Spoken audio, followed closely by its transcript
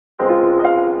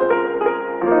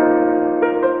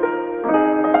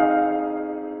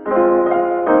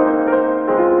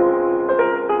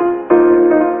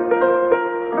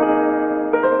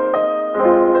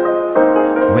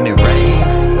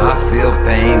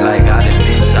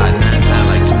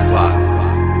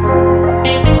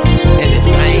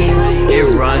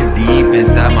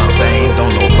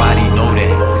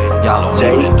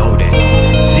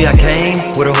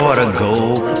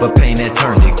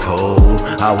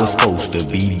I was supposed to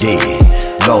be dead.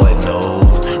 Lord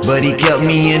knows, but he kept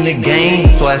me in the game,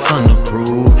 so I had something to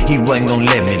prove. He wasn't gonna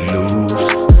let me lose.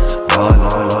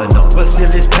 Lord, no. But still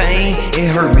this pain,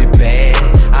 it hurt me bad.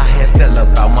 I had fell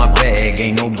up out my bag,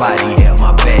 ain't nobody had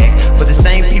my back. But the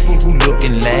same people who look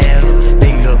and laugh,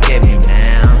 they look at me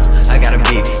now. I got a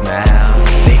big smile,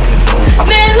 they couldn't hold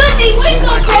me. Man, look, wake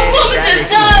up, bro. Mama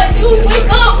just died. You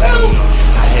wake up, bro.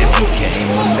 I had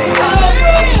became a man.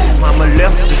 Mama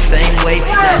left the same way.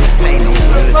 Now this pain don't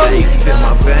feel the same. Feel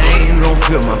my pain, you don't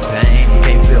feel my pain. You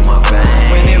can't feel my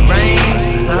pain. When it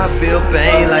rains, I feel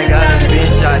pain like I done been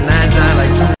shot 9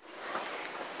 times like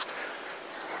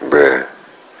 2. Bruh,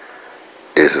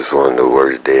 this is one of the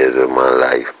worst days of my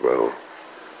life, bro.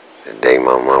 The day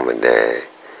my mama died.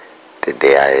 The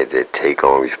day I had to take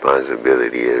on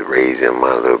responsibility of raising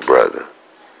my little brother.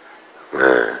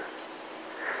 Man.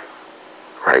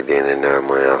 Right then and there,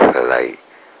 man, I felt like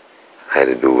I had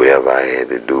to do whatever I had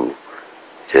to do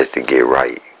just to get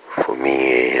right for me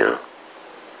and him.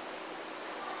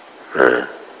 Man,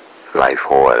 life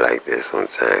hard like this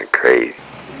sometimes, crazy.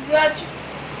 Got you.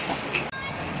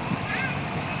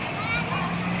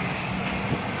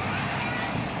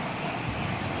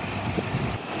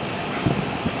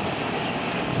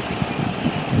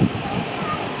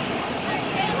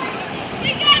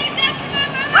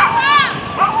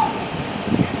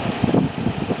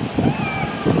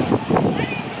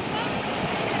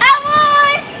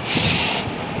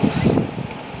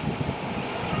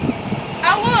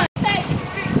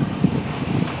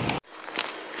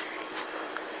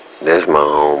 That's my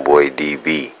homeboy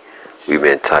DB. We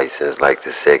been tight since like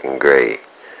the 2nd grade.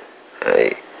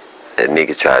 Hey, that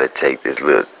nigga tried to take this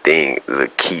little thing, little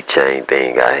keychain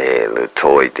thing I had, little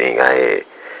toy thing I had.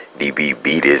 DB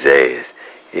beat his ass.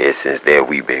 Yeah, since then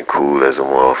we been cool as a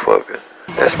motherfucker.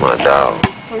 That's my dog.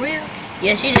 For real?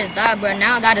 Yeah, she just died, bro.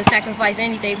 Now I gotta sacrifice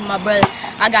anything for my brother.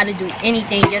 I gotta do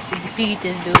anything just to defeat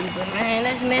this dude. But man,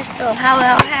 that's messed up. How it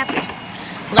all happened?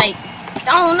 Like,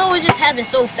 I don't know, it just happened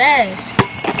so fast.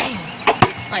 Damn.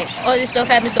 Like, all this stuff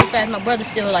happened so fast. My brother's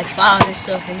still like 5 and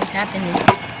stuff, and it's happening.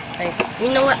 Like,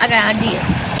 you know what? I got an idea.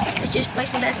 Let's just play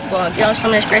some basketball, get all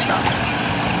some of that stress off.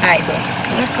 Alright, bro.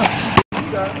 Let's go.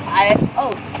 Alright.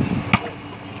 Oh.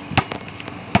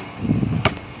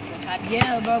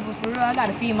 Yeah, bro, but for real, I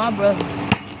gotta feed my brother.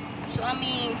 So, I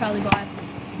mean, probably gonna have to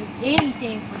do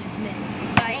anything for this man.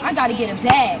 I gotta get a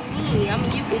bag. I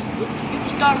mean, you can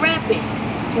start rapping.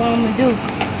 That's what I'm gonna do.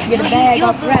 Get a bag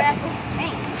off rapping.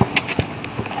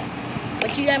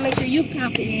 But you gotta make sure you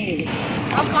confident in it.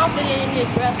 I'm confident in this,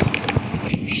 bro.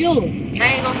 Sure. I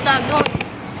ain't gonna stop doing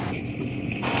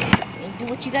it. And do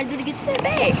what you gotta do to get to that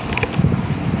bag.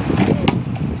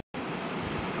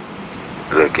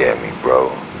 Look at me,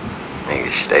 bro.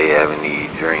 Niggas stay having these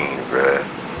dreams, bruh.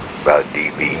 About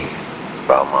DB,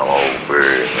 about my old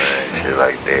bird, man, shit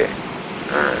like that.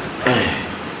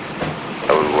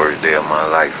 That was the worst day of my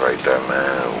life right there,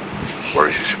 man.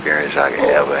 Worst experience I could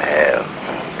ever have,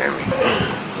 you hear me?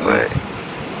 But,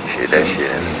 shit, that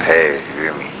shit in the past, you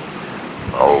hear me?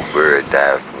 My old bird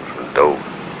died from some dope,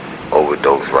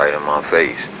 overdose right in my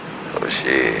face. So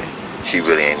shit, she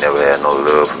really ain't never had no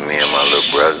love for me and my little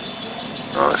brother.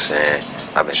 You know what I'm saying?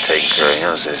 I've been taking care of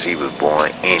him since he was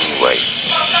born anyway.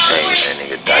 Changing that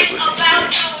nigga diapers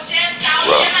and shit.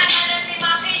 Rough.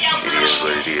 It is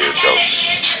what it is, though.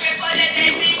 He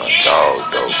was my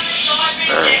dog, though. I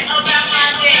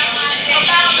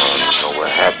don't even know what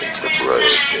happened to brother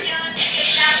today.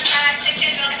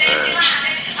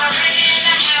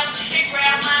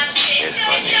 It's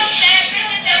my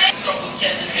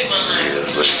nigga. It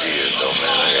is what it is, though,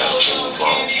 man. I gotta move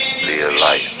on. Live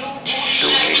life. Do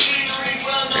me.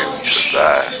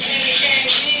 Survive.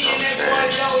 You know what I'm saying?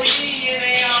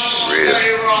 Real.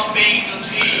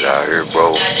 Cause out here,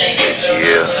 bro, this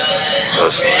year,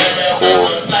 hustling in the core,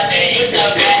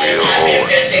 it's been real hard.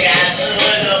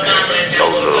 No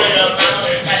love.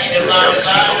 You'll never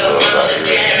see no love out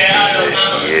here.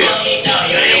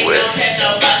 Yeah, Midwest.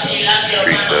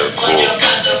 Streets of the core.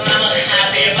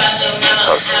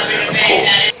 Hustling in the core.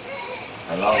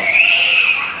 Hello?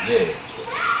 Yeah.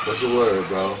 What's your word,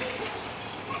 bro?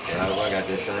 Yeah, I got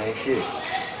that same shit.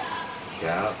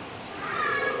 Yeah.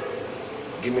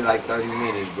 Give me like 30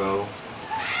 minutes, bro.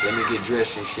 Let me get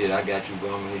dressed and shit. I got you,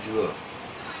 bro. I'm gonna hit you up.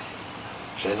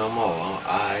 Say no more.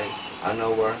 Alright. I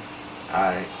know where.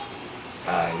 Alright.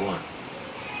 Alright, one.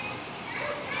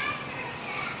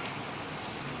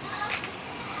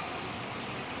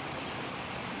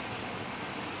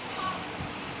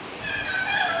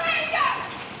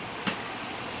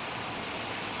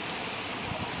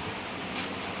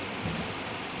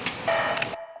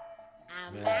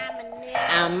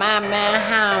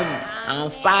 man, I'm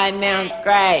 5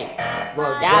 grade.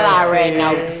 Y'all already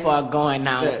know what the fuck going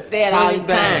on. Say it all the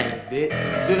time.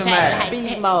 Bitch. Do the math.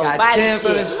 Beast mode, Got body 10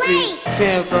 for the shit. street,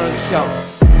 10 for the show.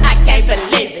 I can't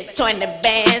believe it. 20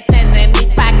 bands, 10 in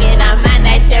me pocket. I'm on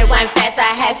that shit one fast.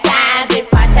 I had signed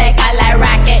before I take out like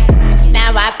rocket.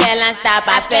 Now I feel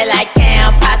unstopped. I feel like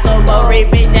Kim Possible.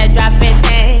 Repeat that drop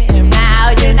 15.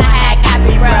 Now you know how I got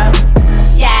me rough.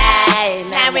 Yeah,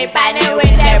 now we fighting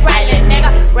with that right little nigga.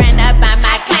 Ran up on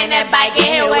my claim that bike, get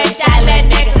hit with a shot, little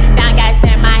nigga. Done got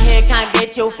sent my head, come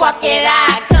get you. Fuck it,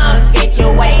 I come get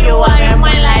you. Wait you up and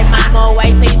win like mama.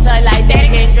 Wait till you touch like that.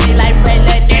 Get drink like Fred,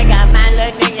 little nigga. My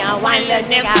little nigga, one little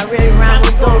nigga. I really run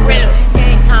with gorilla.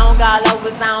 King Kong all over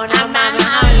zone. I'm on my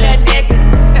own little nigga.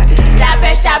 Y'all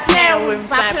better stop playing with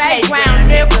my playground,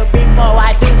 nigga. Before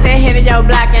I do, sit here in your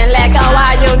block and let go.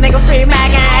 All you nigga free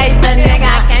mag and ace the nigga.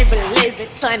 I can't believe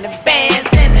it. 20 bands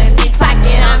in the knee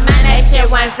pocket. I'm on that shit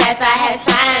one fast. I had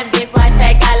signed before I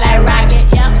take out like rocket.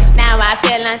 Yep. Now I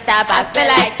feel unstopped. I feel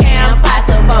like Kim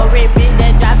Possible. Repeat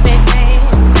the drop 15.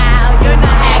 Now you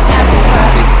know how I got me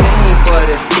rough. For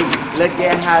the beat. Look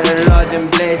at how the Lord done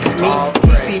bless me.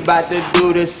 He bout to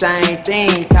do the same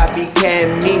thing.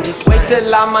 Copycat me. Wait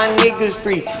till all my niggas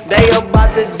free. They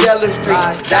about to jealous street.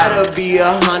 That'll be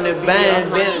 100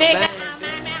 bands.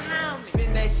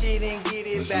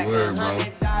 What's the word, bro?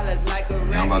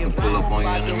 I'm about to pull up on you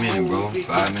in a minute, bro.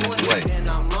 5 minutes away.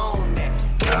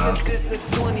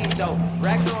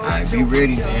 Alright, be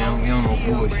ready, damn. We don't know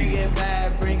bullshit.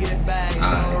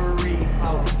 Alright.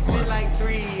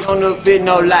 On the bit,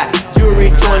 no lie. Jewelry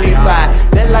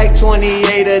 25. That's like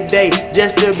 28 a day.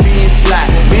 Just to be fly.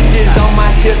 Bitches on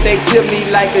my tip, they tip me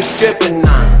like a stripper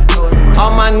now.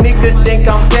 All my niggas think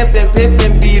I'm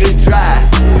pimpin', be the drive.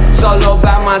 Solo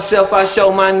by myself, I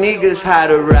show my niggas how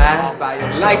to ride.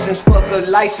 License, fuck a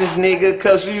license, nigga,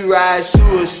 cause we ride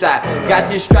suicide. Got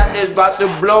this strap that's about to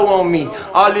blow on me.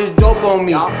 All this dope on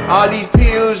me. All these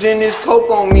pills and this coke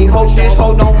on me. Hope this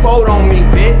hoe don't fold on me,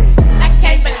 bitch. I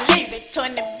can't believe it.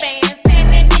 20 bands,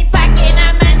 10 in me pocket.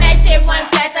 I'm on that shit one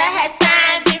fast. I had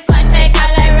signed before I take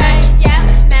all that right. Yeah,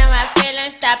 now I feel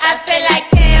unstopped. I feel like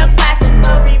Kim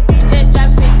Possible. Repeat the drop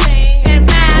 15. And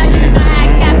now you know how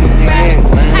I got me rough.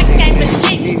 I can't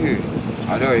believe it.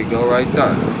 Oh, there you go, right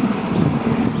there.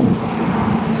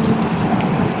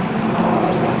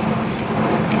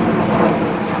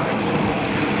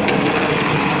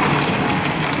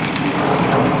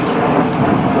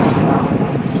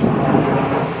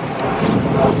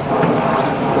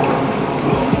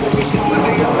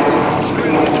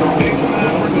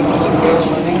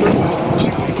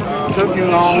 Took you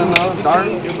long enough, darn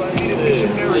it. You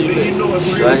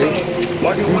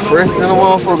fresh than a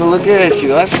motherfucker, look at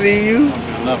you. I see you.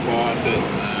 My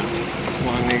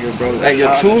nigga, bro. Hey, your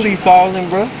toolie falling,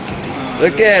 bro.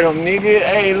 Look at him, nigga.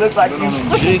 Hey, look like you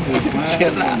jiggles,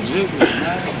 man.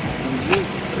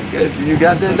 You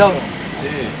got that though?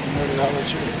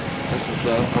 That's what's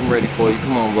up. I'm ready for you.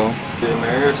 Come on, bro. Yeah,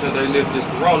 man, ever since they lifted this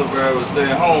coronavirus stay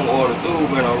at home order,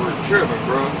 dude, man, I'm really tripping,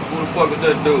 bro. Who the fuck is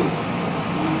that dude?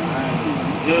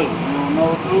 You don't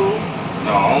know dude?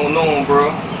 No, I don't know him, bro.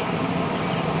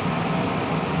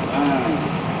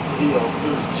 He over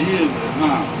here jigging,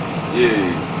 huh?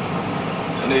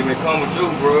 Yeah. And they been coming through,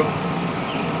 bro.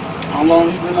 How long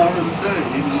he been out here today?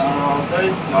 He been out here all day?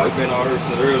 No, he been out here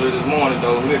since early this morning,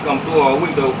 though. He been coming through all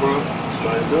week, though, bro.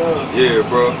 Straight up. Yeah,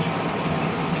 bro.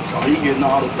 So he getting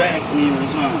all the back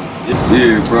ends, huh?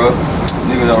 Yeah, bro.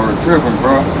 Niggas already tripping,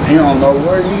 bro. He don't know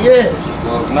where he at.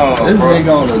 Fuck no, This bro.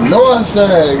 nigga on the north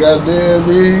side, goddamn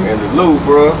me. In the loop,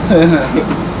 bro.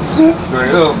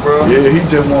 Straight up, bro. Yeah, he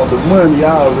just want the money. I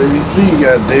already see,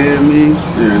 goddamn me.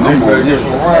 Yeah, niggas better get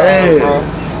some rides, bro.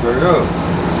 Straight up.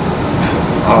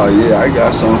 Oh yeah, I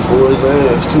got something for his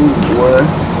ass too, boy.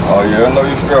 Oh yeah, I know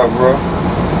you strapped, bro.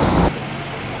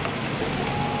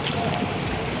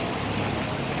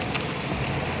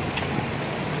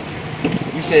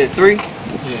 You said 3? Yeah.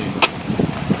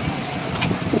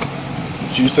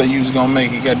 But you say you was gonna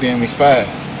make it goddamn me 5.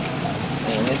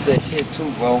 Man, that's that shit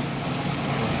too, bro.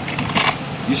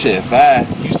 You said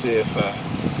 5? You said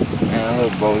 5. Man,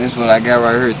 look, bro, this is what I got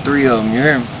right here. 3 of them, you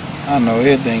hear me? I know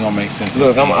everything gonna make sense.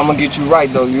 Look, I'm gonna get you right,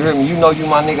 though, you hear me? You know you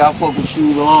my nigga, I fuck with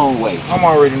you the long way. I'm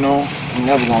already knowing. I'm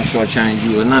never gonna shortchange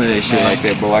you or none of that shit like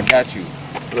that, bro. I got you.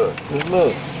 Look, just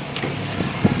look.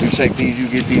 You take these, you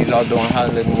get these all doing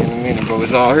holler at me in a minute, bro.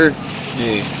 It's all here.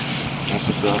 Yeah. That's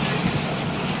what's up.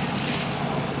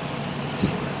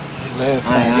 Last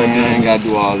I ain't gotta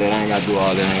do all that. I ain't gotta do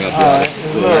all that.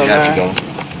 Look, I got you, though.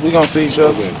 We gonna see each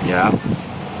other. Yeah.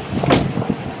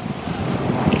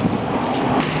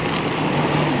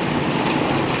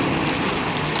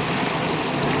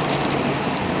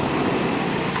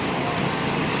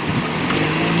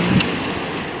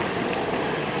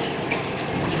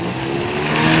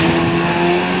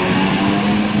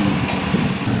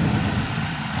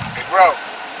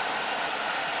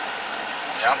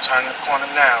 Yeah, I'm turning the corner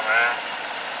now, man.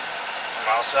 I'm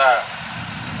outside.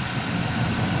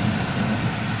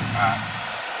 Alright.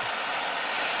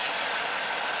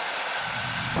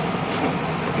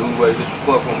 Dude, wait, get the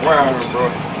fuck from around here, bro.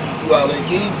 You out there,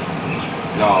 Keith?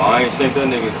 No, I ain't seen that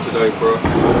nigga today, bro.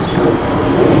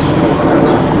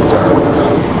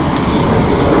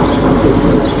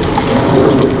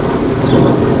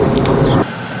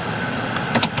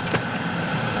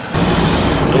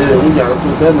 Yeah, we gotta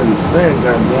put that in the fed,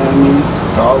 goddamn me.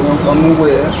 Call him from the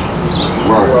west.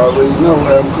 Right. You already know,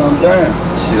 have him come down.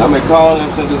 Shit, I've been calling him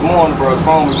since this morning, bro. His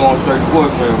phone was going straight to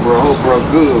voicemail, bro. Hope bro's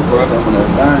good, bro. Some of that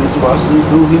dying too. I see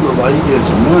dude, he look like he getting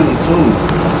some money too.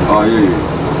 Oh, yeah.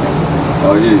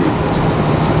 Oh, yeah.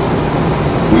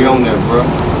 We on that, bro.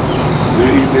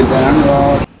 Yeah, he been down here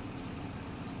all.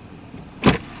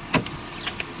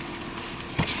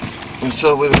 What's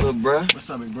up with it, little bro? What's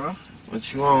up, big bro?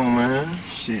 What you on, man?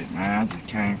 Shit, man. I just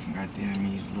came from goddamn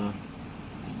me, look.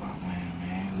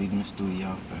 Man, leaving the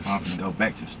studio. I'm gonna go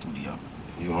back to the studio.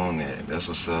 You on that. That's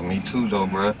what's up. Me too, though,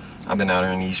 bro. I've been out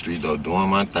here in these streets, though, doing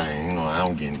my thing. You know, I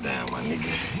don't get down, my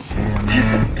nigga. Yeah,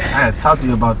 man. I had to talk to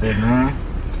you about that, man.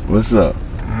 What's up?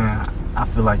 Man, I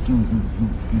feel like you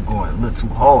going a little too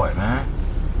hard, man.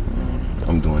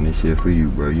 I'm doing this shit for you,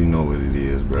 bro. You know what it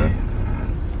is, bro. Yeah,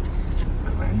 man.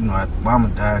 But, man, you know, after Mama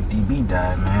died, DB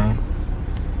died, man.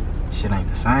 Shit ain't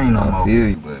the same no more. I feel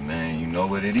you, but, man, you know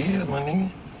what it is, my nigga.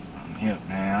 Yeah,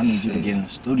 man. I need you to get in the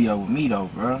studio with me, though,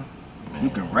 bro. Man. You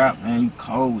can rap, man. You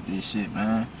cold with this shit,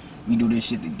 man. We do this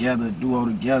shit together, duo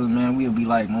together, man. We'll be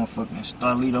like motherfucking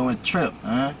Starlito and Trip,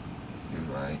 man. You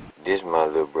right. This my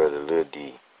little brother, Lil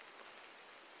D.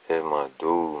 That's my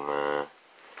dude, man.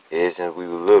 Ever since we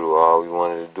were little, all we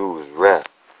wanted to do was rap.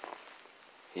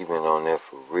 He been on that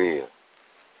for real.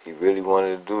 He really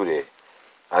wanted to do that.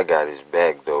 I got his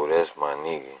back, though. That's my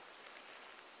nigga.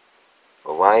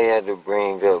 But why he had to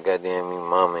bring up goddamn me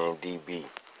Mama and DB?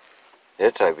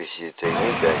 That type of shit take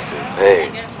me back to the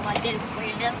past. That's what I did it before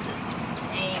you left us.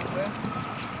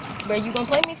 Hey, bro, you gonna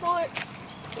play me for it?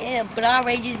 Yeah, but I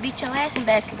already just beat your ass in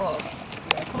basketball.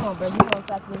 Yeah, come on, bro. You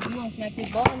wanna smack this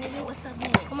ball, nigga? What's up,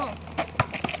 nigga? Come on.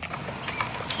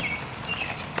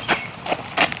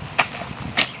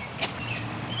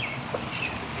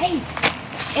 Hey,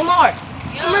 MR,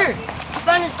 come here. I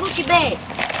found this Gucci bag.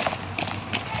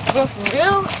 Bro, for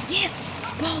real? Yeah.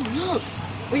 Bro, look.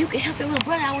 Bro, you can help your little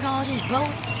brother out with all this, bro.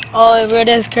 Oh, bro,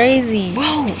 that's crazy.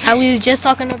 Bro, how we was just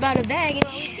talking about a bag and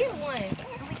we get one. And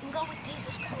we can go with these.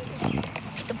 Let's go.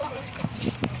 Get the ball. Let's go.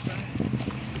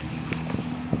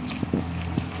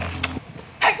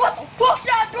 Hey, what the fuck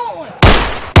y'all doing?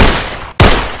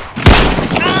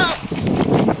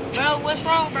 Bro, what's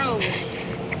wrong, bro?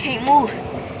 I can't move.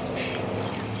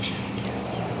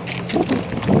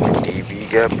 DB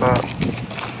got popped.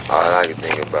 All I could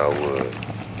think about was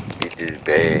get this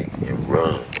bag and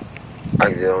run. I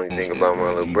could just only think about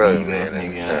my little brother, man, at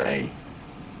the time.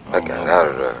 I got out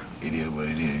of there. It is what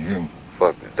it is, you hear me?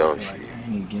 Fuck the dumb shit. I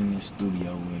need to get in the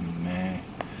studio with me, man.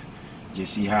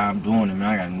 Just see how I'm doing it, man.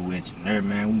 I got a new engineer,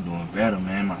 man. We doing better,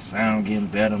 man. My sound getting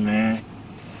better, man.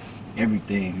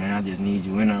 Everything, man. I just need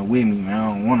you in there with me, man. I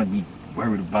don't want to be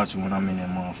worried about you when I'm in that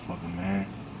motherfucker, man.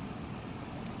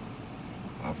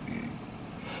 I feel you.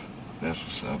 That's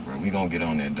what's up, bro. We gonna get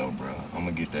on that, though, bro. I'm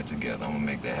gonna get that together. I'm gonna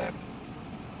make that happen.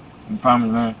 You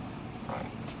promise, man? Alright,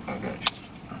 I got you.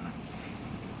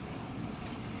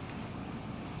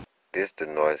 This the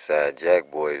Northside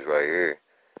Jack boys right here.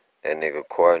 That nigga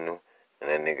Cardinal and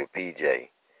that nigga PJ.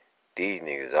 These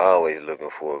niggas always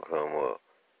looking for a come up.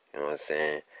 You know what I'm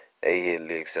saying? They hit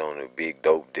licks on the big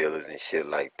dope dealers and shit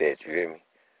like that, you hear me?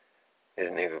 This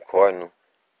nigga Cardinal,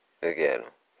 look at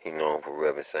him. He known for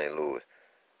repping St. Louis.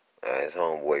 His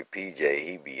homeboy PJ,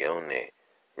 he be on that.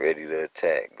 Ready to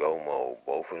attack, go mode.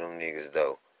 Both of them niggas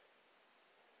though.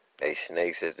 They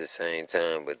snakes at the same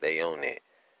time, but they on that.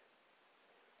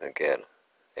 Look at them.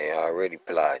 They already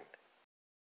plotting.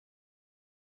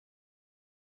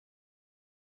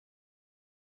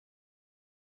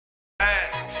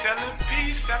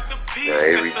 Now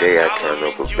every day I count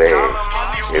up a bag.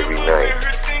 Every night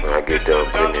when I get done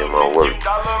putting in my work. You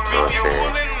know what I'm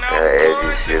saying? I add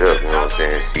this shit up, you know what I'm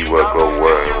saying? See what go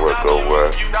where and what go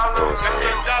where. You know what I'm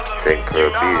saying? Taking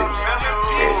care of business.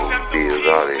 And bills,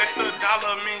 all that shit.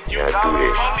 Yeah, I do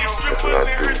that. That's what I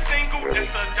do. Really.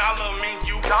 I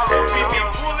stand on.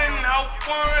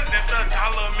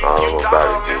 All I'm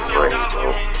about is getting money,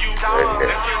 bro. Nothing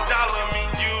else.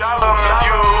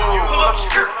 Pull up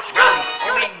skirt,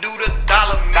 only do the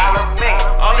dollar man.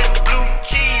 All this blue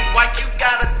cheese, white, you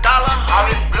got $1. All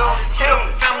this blue cheese,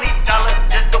 family dollar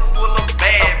just to pull a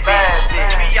bad bitch.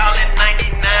 We all in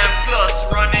 99 plus,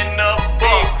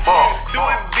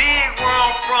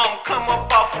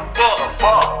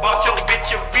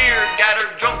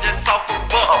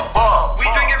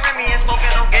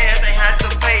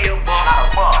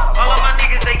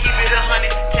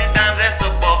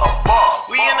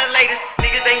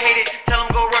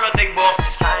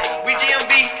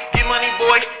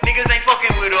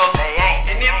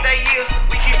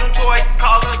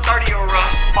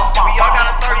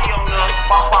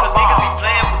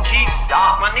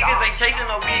 niggas ain't chasing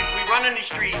no beef. We running the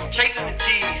streets, chasing the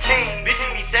cheese.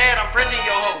 Bitches be sad, I'm pressing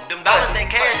your hoe. Them dollars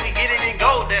that cash, we get it in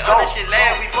gold. That other shit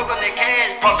lad, we fuck up that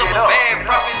cash. Piece up a bag,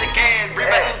 profit the cash. Bring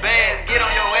back too bad, get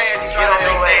on your ass. You tryna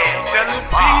take that. Selling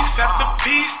piece after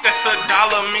piece, that's $1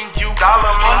 menu.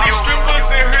 All these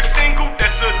strippers in her single,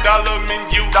 that's $1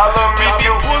 menu. We be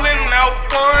pulling out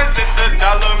ones at the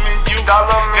dollar menu.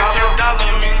 That's $1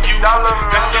 menu.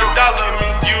 That's $1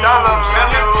 menu.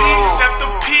 Selling piece after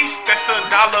piece, that's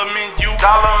 $1 menu.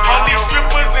 All these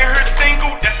strippers in her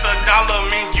single, that's $1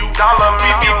 menu. We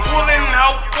be pulling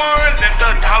out ones at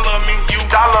the dollar menu.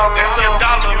 That's $1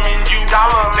 menu.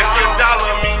 That's $1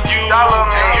 menu.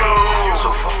 2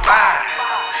 for 5,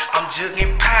 I'm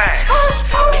jugging pies.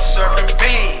 We serving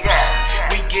beans,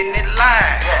 we getting it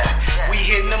live. We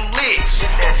hitting them licks,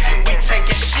 we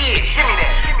taking shit.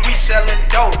 We selling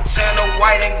dope, Tanner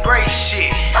white and gray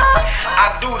shit.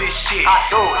 I do this shit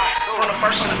from the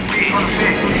first to the fifth.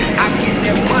 I get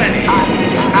that money,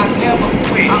 I never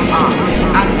quit.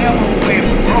 I never went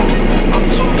broke, I'm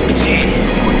too legit.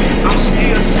 I'm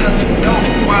still selling dope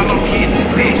while I'm hitting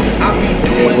licks. I be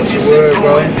doing this and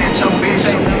doing that. Your bitch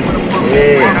ain't nothing but a fucking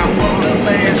word. I fucked the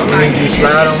last night. She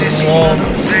said she love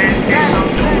them saying yes, I'm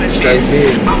doing this.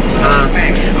 I'm blowing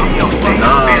back. I'm the fucking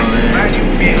best. Value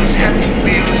meals, happy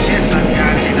meals. Yes, I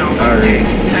got it on the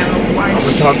I'm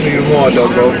gonna talk to you tomorrow,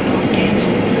 though, bro.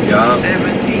 Yeah.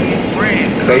 70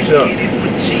 grand. Face up. Get it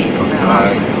for cheap.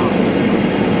 Alright.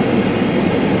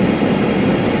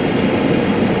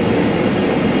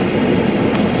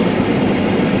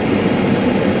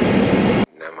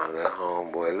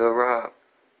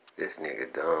 This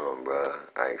nigga dumb, bruh.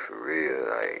 Like, for real,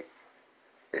 like,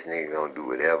 this nigga gonna do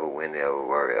whatever, whenever,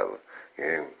 wherever. You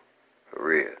hear me? For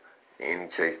real. And he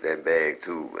chase that bag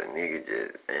too, but nigga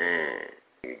just,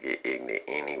 nigga get ignorant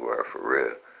anywhere, for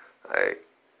real. Like,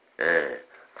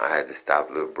 I had to stop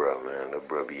little bro, man. Little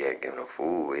bro be acting a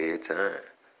fool every time.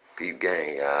 Peep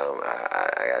gang, y'all.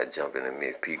 I gotta jump in the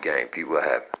mix. Peep gang, peep what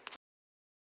happened.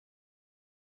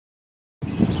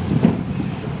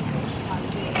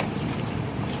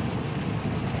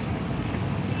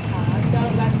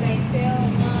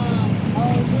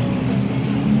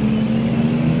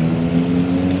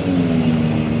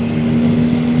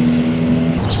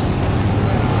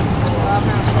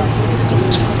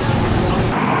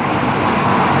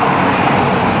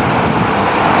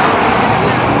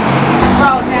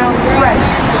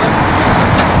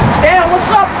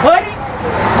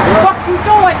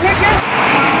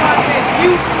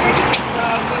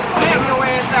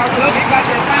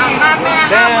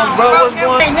 Damn, bro, what's going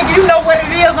on? Hey, nigga, you know what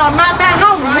it is on my back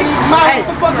home, nigga. Hey,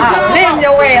 I'll limb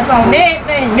your ass on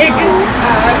everything, nigga.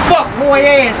 Fuck boy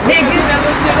ass, nigga.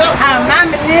 I'm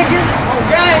mama, nigga.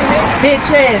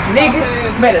 Bitch ass, nigga.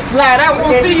 Better slide out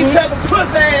with that shit. Each other,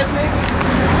 puss ass, nigga.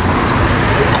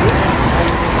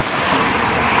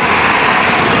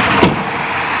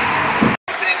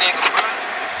 That nigga, bro.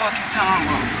 Fuck you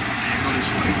talking about? Go this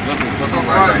way. Look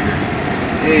right here.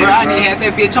 Yeah, bro, I ain't had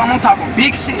that bitch on. I'm talking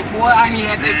big shit, boy. I ain't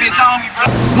had that bitch on me, bro.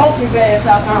 Smoke his ass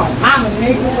out on. I'm a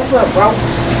nigga. What's up, bro?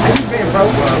 How you been, bro?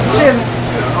 Chillin'.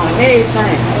 On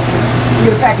everything. You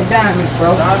a pack of diamonds,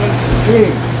 bro. Diamonds? Yeah.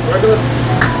 Regular?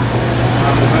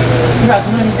 You got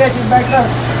some money catches back there?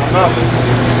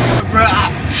 Bro,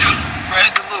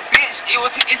 it's a little bitch.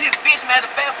 It's his bitch, matter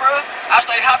of fact, bro. I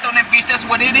straight hopped on that bitch. That's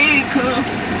what it is, cuz.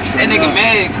 That nigga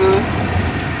mad, cuz.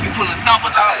 You pulling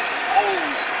thumpers out.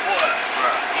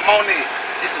 I'm on it.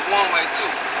 It's a one-way too.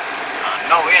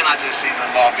 No, and I just seen the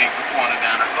law being pointed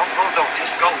down. Go,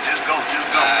 just go.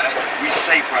 Right. We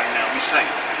safe right now. We safe.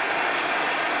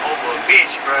 Over a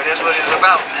bitch, bro. That's what it's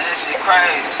about, man. That shit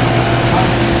crazy.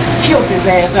 Killed his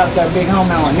ass out there, big homie,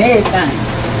 on everything.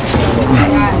 I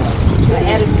got an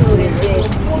attitude and shit.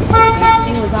 And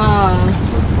she was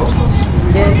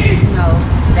just, you know,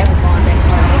 they was going back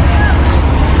to her.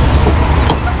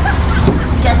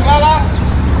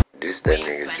 This that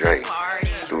nigga Drake,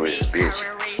 through his bitch.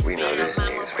 We know this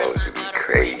nigga's supposed to be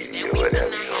crazy or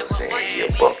whatever, you know what I'm saying? He a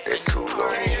buck that tool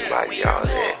on anybody, all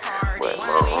that. But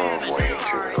my homeboy ain't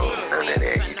tripping on none of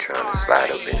that. He trying to slide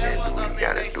up in there and do what he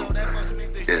gotta do.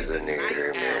 This a nigga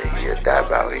here, man. He'll die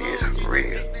about his for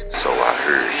real. So I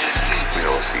heard. We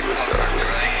don't see what's up with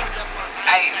him.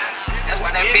 Hey, that's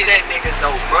why that bitch that nigga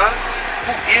though, bro.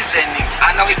 Who is that nigga?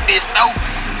 I know his bitch though.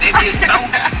 That bitch though.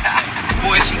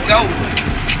 Boy, she go.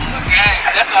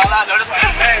 That's all I know. That's why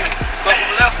I'm mad. Go to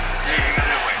the left. Yeah, go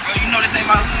that way. Bro, you know this ain't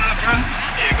my hood, bro.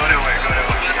 Yeah, go that way.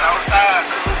 It's outside,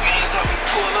 bro. We ain't talking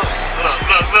pull up.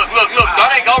 Look.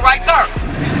 Don't they go right there?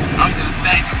 I'm just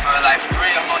thinking, bro. Like, for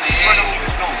real, I'm on the edge.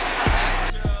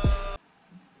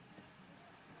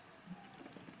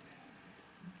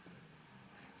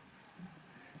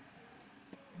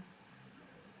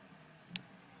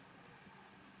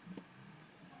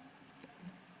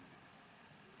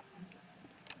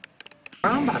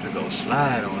 I'm about to go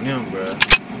slide on them, bro.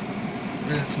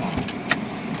 Real talk.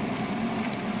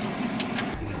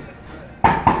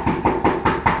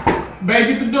 Babe,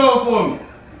 get the door for me.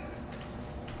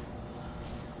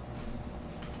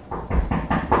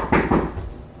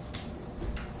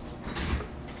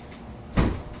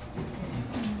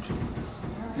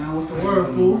 Now, what's the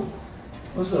word, fool?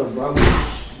 What's up, bro?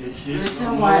 Shit.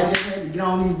 Tell why I just had to get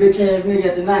on these bitch ass nigga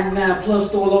at the 99 Plus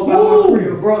store up by my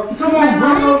crib, bro. Come on,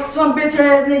 bro. Some bitch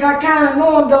ass nigga, I kinda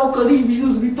know him though, cause he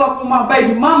used to be fucking with my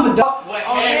baby mama, dog. What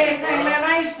oh, man,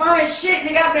 I ain't spying shit,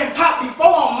 nigga. I been popped before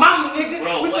on mama, nigga.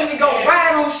 Bro, we finna go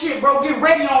ride on shit, bro. Get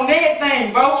ready on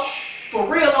everything, bro. For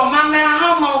real, on my man,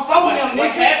 I'm on phone them, nigga.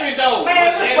 What happened though?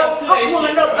 Man, look, bro, I'm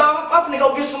pulling up, dog. I'm finna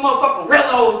go get some motherfucking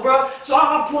Rellos, bro. So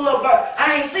I'm gonna pull up, bro.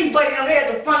 I ain't see Buddy down there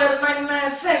at the front of the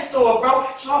 99-cent store, bro.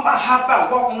 So I'm about to hop out,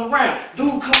 walking around.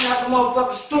 Dude coming out the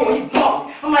motherfucking store, he bumped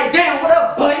me. I'm like, damn, what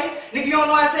up, buddy? Nigga, you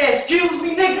don't know I said, excuse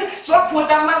me, nigga? So I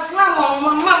pulled out my slime on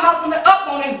my mama. I'm finna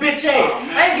up on this bitch ass.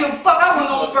 I ain't give a fuck, I was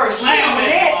on first shit on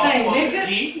everything, nigga.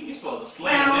 You supposed to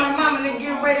slam man, my mama, nigga,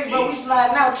 get ready, bro. We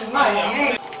sliding out tonight on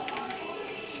that.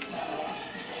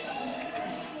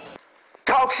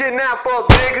 Talk shit now, fuck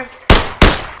nigga.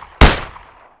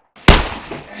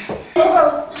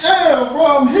 Damn, bro,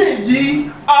 I'm hit, G.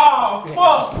 Oh,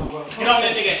 fuck. Get on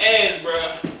that nigga ass, bro.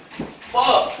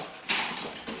 Fuck.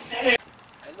 Damn.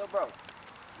 Hey, little bro,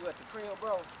 you at the crib,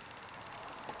 bro?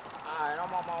 Alright,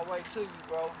 I'm on my way to you,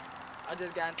 bro. I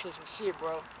just got into some shit,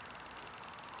 bro.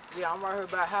 Yeah, I'm right here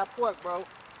by High Point, bro.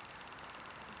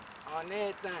 On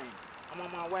everything. I'm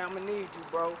on my way, I'ma need you,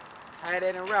 bro. Have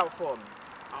that en route for me.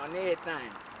 On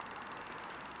everything.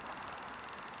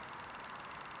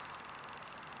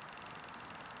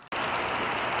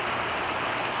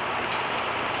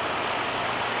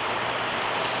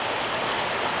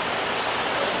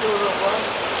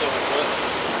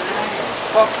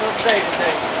 Fucked up day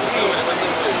today.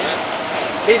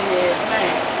 Busy ass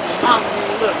man. Mama,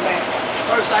 nigga, look, man.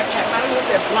 First I came, man, look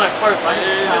at that blunt first. I need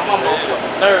to time my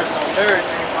motherfucking third,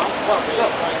 man. I'm fucked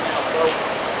up right now, bro.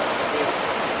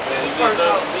 First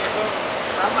off,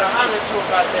 I'm gonna holler at you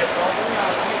about that, bro.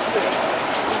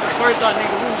 First off,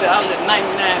 nigga, we was out at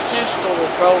 99-cent store,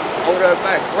 bro. Over there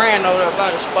by Grand, over there by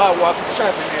the spot walking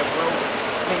trapping there, bro.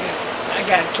 Nigga, I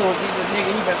got into it with this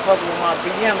nigga, he been fucking with my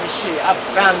BM and shit. I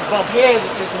finally bumped heads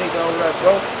with this nigga over there,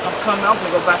 bro. I'm gonna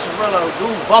go buy some Rello,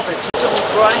 dude, bumping to me,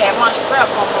 bro. I had my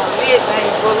strap on everything,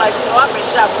 bro. Like, you know, I been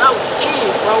shot when I was a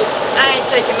kid, bro. I ain't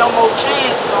taking no more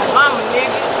chances on mama,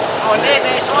 nigga. On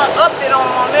everything, so I upped it on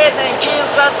everything.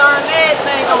 Kids out there and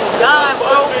everything on God,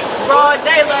 bro. Broad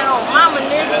daylight on mama,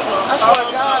 nigga. I swear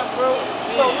to God, bro.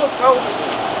 So look, bro.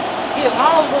 His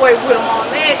homeboy with him on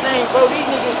everything, bro. These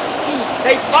niggas,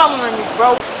 they following me,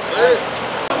 bro.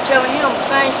 I'm telling him the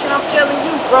same shit I'm telling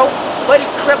you, bro. But he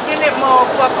crept in that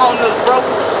motherfucker on us, bro.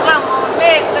 With the slam on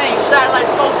everything. Shot like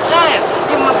 4 times.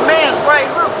 Get my man's right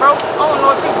here, bro. I don't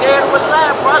know if he dead or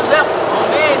alive, bro. I left him on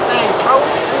everything, bro.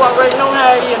 You already know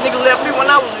how it is. Nigga left me when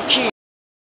I was a kid.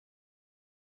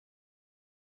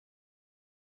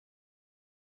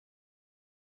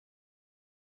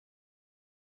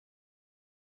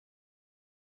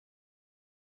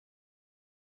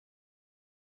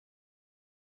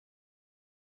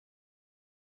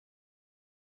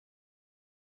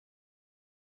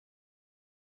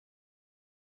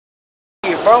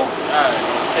 Bro. Alright,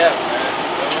 yeah, man.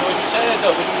 What you saying though?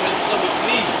 What you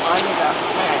need? I need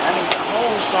to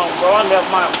hold something, bro. I left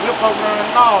my whip over there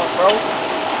and all, bro.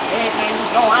 Anything you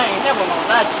know, I ain't never gonna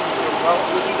lie to you, bro.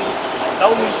 What you need?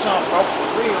 Throw me something, bro,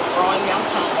 for real, bro. Yeah, I'm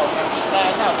talking about, man, we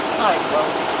sliding out tonight, bro.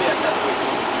 Yeah, that's it.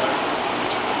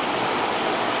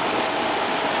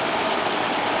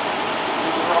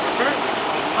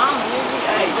 Mama, nigga,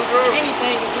 hey,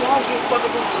 anything if you don't get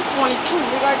fucking with the 22,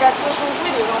 nigga, I got this one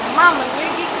with it on mama,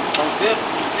 nigga. Oh,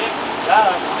 definitely.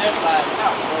 God, definitely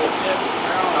out, bro. Definitely.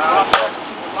 I'm talking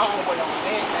to you a long way on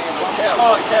everything, bro.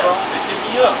 Bro. Let's hit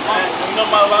me up, man. You know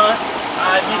my line.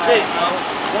 Alright, be safe, man.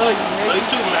 Love you, nigga. Love you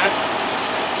too, man.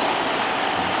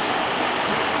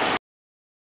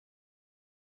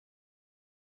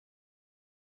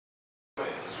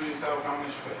 Sweet sour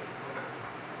comedy straight.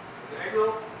 There you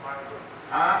go.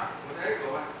 Huh? There you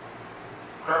go.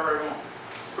 Crab right on.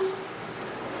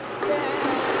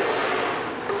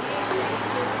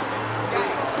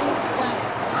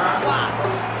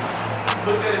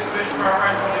 Put that special fried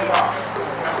rice on the box.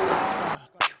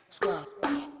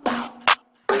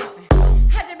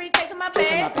 I just be chasing my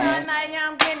bag, son, now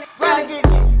I'm getting it. I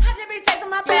just be chasing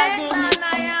my bag, son,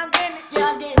 now I'm getting it.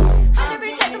 I just be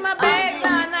chasing my bag,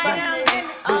 son, now I'm getting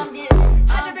it.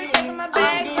 I just be chasing my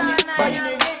bag, son, now I'm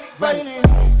getting it.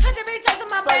 I just be chasing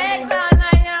my bag, son.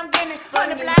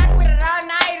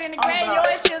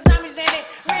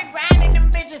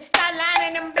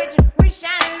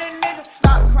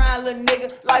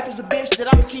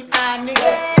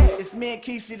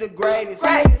 and Kesea the greatest.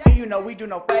 And you know we do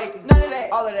no faking. None of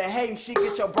that. All of that hating shit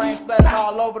get your brain splattered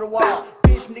all over the wall.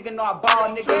 Bitch, nigga know I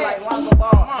ball, nigga like Lonzo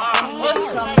Ball.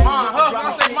 Nigga come in with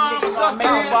drama shit, nigga know I make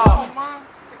a ball.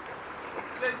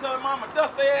 They tell mama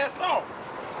dust their ass off.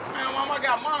 Man, mama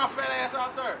got mom fat ass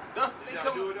out there. Dust it.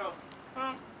 Y'all do it though?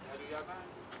 Huh? Y'all do y'all thing?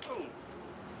 Ooh.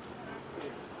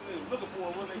 Looking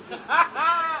for what they do.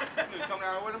 Come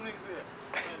down, where them niggas at?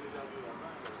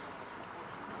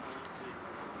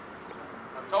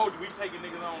 I told you we taking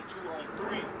niggas on 2 on 3.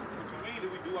 What you mean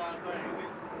that we do our thing, nigga?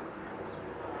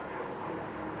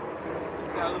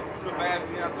 Got a little bad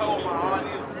thing. I told my all I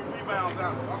need is 3 rebounds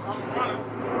out. I'm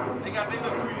running. They got their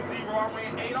little 3-0. I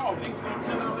ran 8 off. Niggas gonna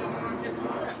tell us they wanna catch the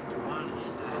rest.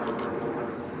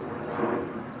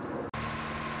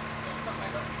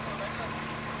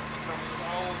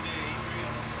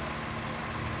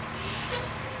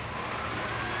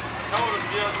 I told them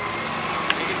just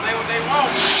niggas say what they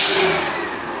want.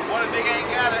 What a nigga ain't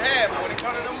gotta have, but when it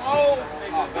comes to them hoes, they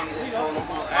just gonna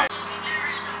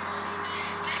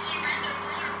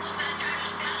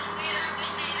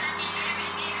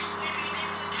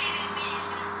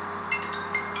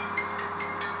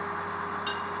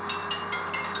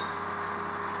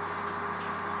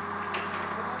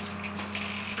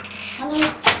Hello?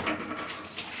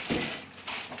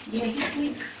 Yeah,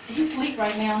 he's asleep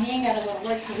right now. He ain't gotta go to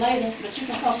work till later, but you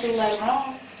can come through later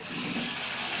on.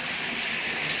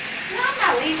 No, I'm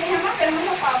not leaving him. I've been with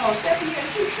him for almost 7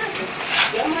 years. He's tripping.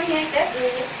 Your money ain't that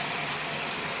good.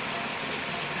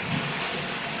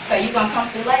 So you gonna come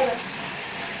through later?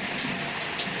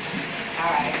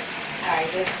 Alright.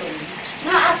 Alright, that's cool.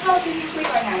 No, I told you he's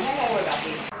asleep right now. You ain't gotta worry about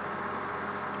this.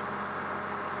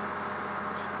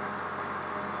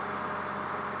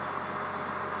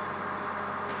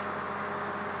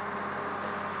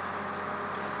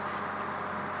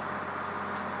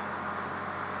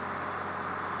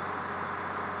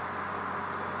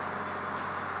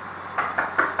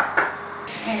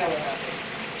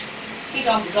 He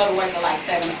gonna go to work at like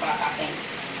 7 o'clock, I think.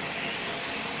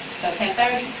 So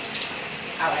 10:30?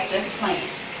 Alright, that's the plan.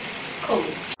 Cool.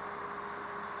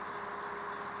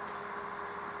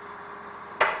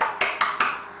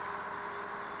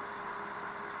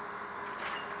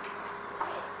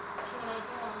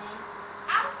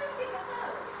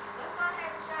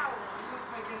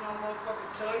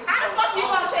 How the fuck you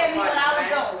gonna tell me what I was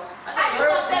doing? How you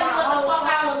gonna tell me what the fuck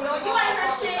I was doing? You ain't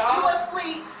heard shit. You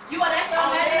asleep. That's your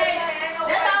imagination.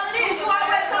 That's all it is. You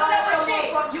always coming up with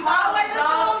shit. You always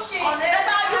assume shit. That's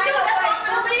all you do. That's why I'm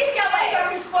gonna leave your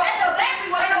ass. That's exactly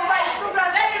what I'm doing.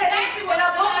 That's exactly what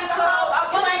I'm doing.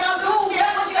 You ain't gonna do shit.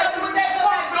 What you gonna do with that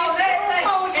boy, bitch?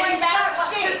 You ain't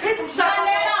about shit. None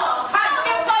at all. I don't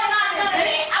give a fuck about none of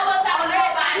that. I was talking to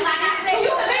everybody. Like I said, you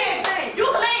can leave. You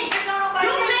can leave.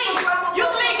 You can leave. You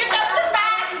can leave. Get your shit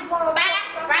back. Back.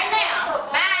 Right now.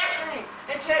 Back.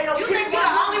 You think you're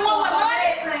the only one with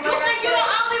money? You think you're the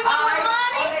only one with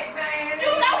money?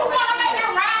 You know who wanna make it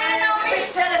rain on me?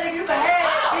 Bitch, tell that nigga you can have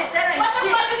it. Bitch, that ain't what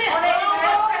shit. What the fuck is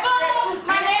this? Boom.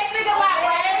 My next nigga like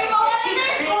way more than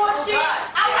this bullshit.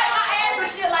 I wipe my ass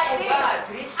with shit like this.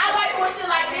 I wipe with shit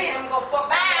like this.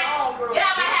 Bye. Get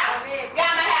out my house. Get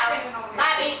out my house.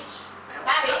 Bye, bitch.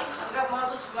 Bye, bitch. That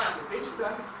mother slumber, bitch. You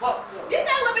got me fucked up. Get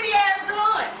that little bitty ass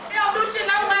gun. You don't do shit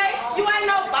no way. You ain't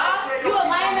no boss. You a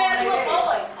lame ass little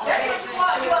boy. That's what you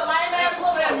are. You a lame ass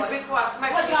little boy. Before I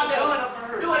smack what you gonna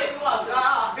do? Do it if you want to.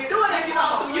 Do it if you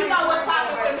want to. You know what's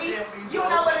popping with me. You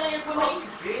know what it is with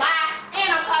me. Bye. And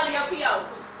I'm calling your P.O.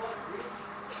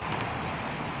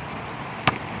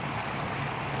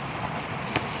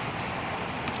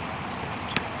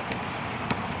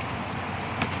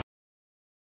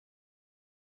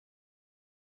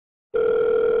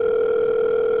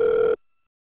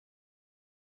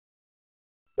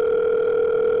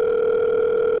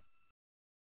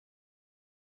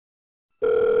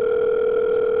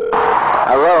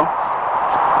 Hello?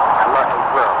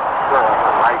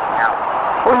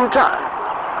 Who you talking?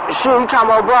 Shit, you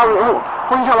talking about, bro?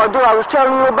 Who you talking about, dude? I was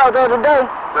telling you about the other day.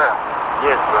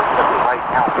 Yes, bro.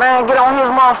 Man, get on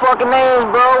his motherfucking ass,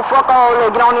 bro. Fuck all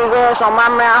that. Get on his ass on my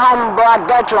man homie, bro. I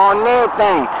got you on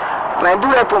everything. Man,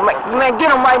 do that for me. Man,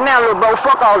 get him right now, little bro.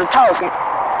 Fuck all the talking.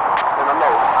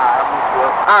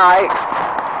 Alright.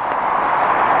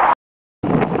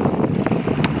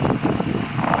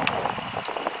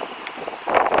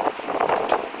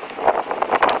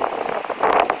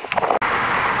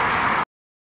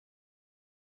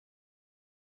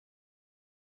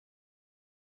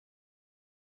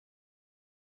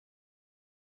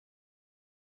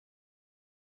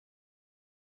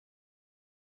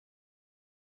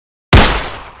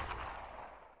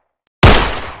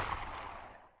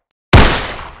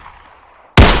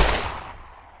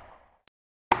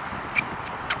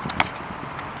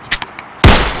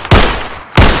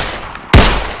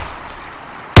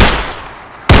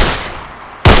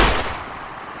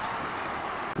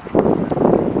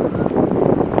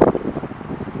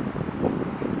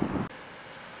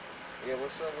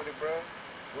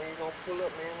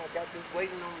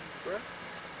 bruh.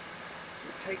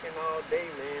 You taking all day,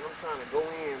 man. I'm trying to go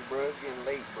in, bruh. It's getting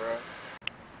late, bruh.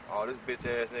 Oh, this bitch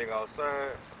ass nigga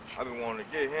outside. I been wanting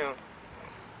to get him.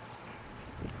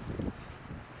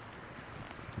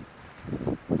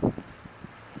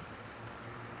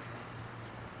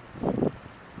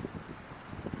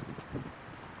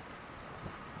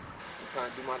 I'm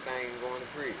trying to do my thing and go in the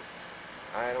crib.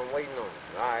 Alright, I'm waiting on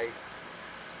you. Alright.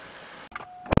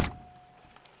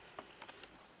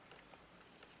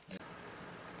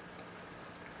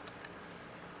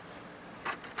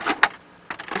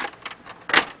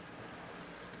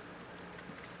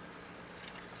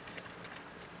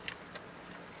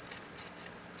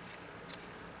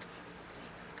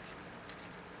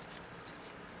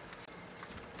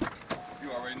 You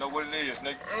already know what it is,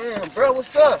 nigga. Damn, bro,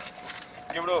 what's up?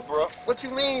 Give it up, bro. What you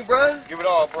mean, bro? Give it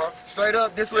all, bro. Straight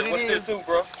up, this what it what's is. What's this too,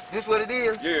 bro? This what it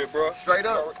is? Yeah, bro. Straight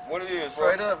up. What it is, bro?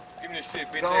 Straight up. Give me this shit,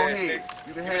 bitch Go ass ahead. nigga.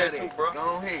 You can Give have me that too, bro.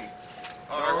 Go ahead.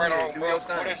 All right, right on, bro.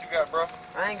 What else you got, bro?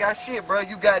 I ain't got shit, bro.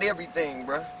 You got everything,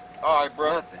 bro. All right,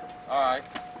 bro. Nothing. All right.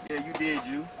 Yeah, you did,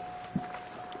 you.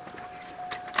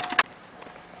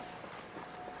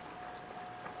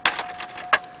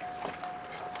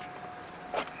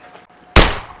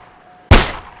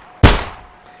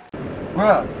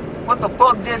 Bruh, what the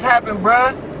fuck just happened,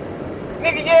 bruh?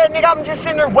 Nigga, yeah, nigga, I'm just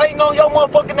sitting there waiting on your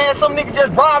motherfucking ass. Some nigga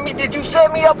just robbed me. Did you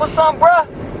set me up or something, bruh?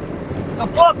 The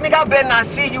fuck, nigga, I better not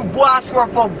see you, boy. I swear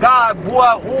for God, boy.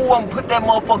 Ooh, I'm put that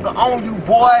motherfucker on you,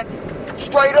 boy.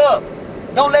 Straight up.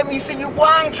 Don't let me see you, boy.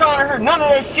 I ain't trying to hurt none of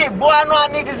that shit, boy. I know how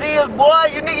niggas is,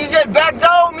 boy. You niggas just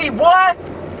backdoored me, boy.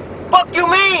 Fuck you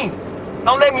mean?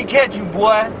 Don't let me catch you,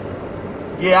 boy.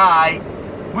 Yeah, alright.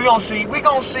 We gon' see. We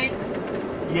gon' see.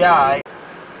 Yeah, alright.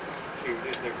 See what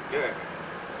this nigga got.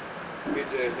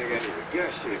 Bitch ass nigga ain't even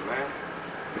got shit, man.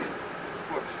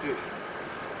 What's this?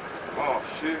 Oh,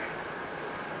 shit.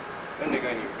 That nigga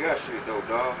ain't even got shit, though,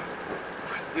 dawg.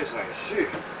 This ain't shit.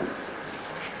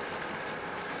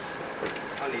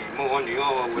 I need more. I need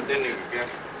all what that nigga got.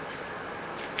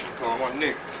 Call my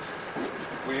nigga.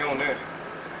 We on that.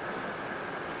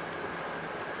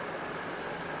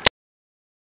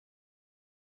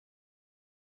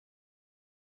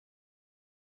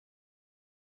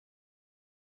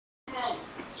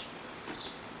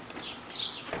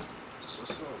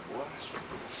 What's up, boy?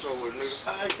 What's up with nigga?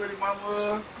 Hi, pretty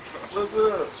mama. What's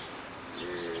up? Yeah,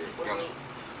 What's up?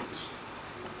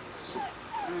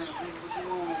 Man, what you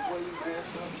on, boy? You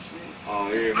messed up and shit. Oh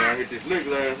yeah, man, I hit this lick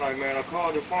last night, man. I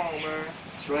called your phone, man.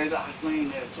 Straight up, I seen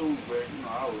that too, bro. You know,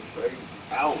 I was straight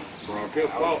out. Bro, I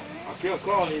kept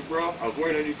calling you, bro. I was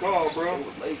waiting on you to call, bro. It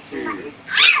was late, too. Shit.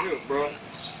 I'm here, bro.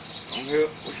 I'm here.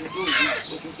 What you do,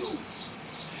 What you do?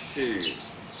 Shit,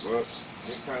 bro.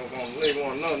 Next time we're gonna live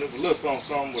on nothing, it's a little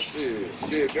something, but shit.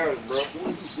 Still got it, bro. Boy,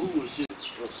 you bullshit.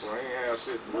 Look, bro, I ain't have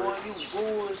shit, bro. Boy, you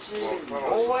bullshit. Boy,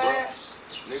 Boy.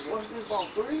 Nigga. What's this, about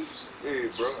 3? Yeah,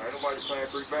 bro. Ain't nobody playing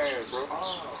 3 bands, bro.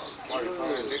 Oh, nobody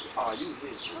playing, nigga. Oh, you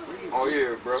hit 3. Oh,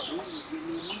 yeah, bro.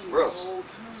 Bro.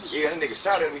 Yeah, that nigga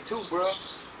shot at me, too, bro.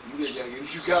 You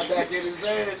got back in his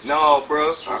ass? No,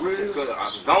 bro. I For real?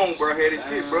 was gone, bro. I had this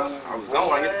shit, bro. I was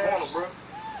gone. I hit the corner, bro.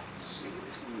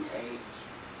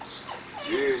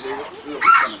 Yeah, nigga. We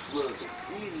finna flood the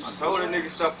city. I told that nigga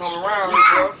stop coming around here,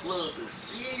 bro. Flood the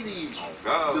city. Oh,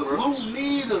 God, the bro. loot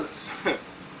need us.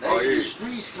 Oh, yeah. The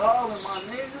streets calling, my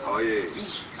nigga. Oh, yeah.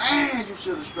 You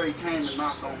should have straight came and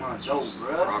knocked on my door,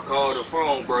 bro. I called the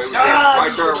phone, bro. It was God,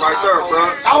 right there, bro.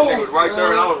 That nigga was right there,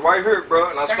 and I was right here,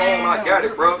 bro. And I saw him, and I got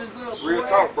it, bro. Real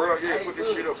talk, bro. Yeah, put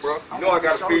this shit up, bro. You know I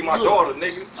gotta feed my daughter,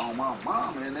 nigga. On my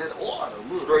mama in that order.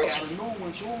 Look, Straight. I got a new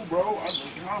one too, bro. I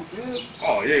just can't feel.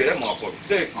 Oh, yeah, that motherfucker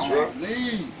sexy, bro. On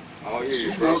me. Oh,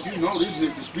 yeah, bro. You know this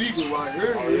nigga speaking right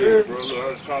here. Oh, yeah, bro. Look,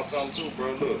 I just caught something, too,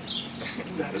 bro. Look.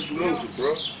 You got this Exclusive,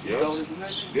 bro. Yeah.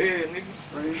 Yeah, nigga.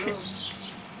 Straight up.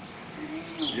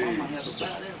 Yeah. Mama had to buy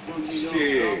that for me,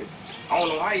 Shit. I don't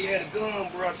know how he had a gun,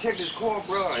 bro. I checked his car,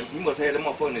 bro. He must have had that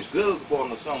motherfucker in his glove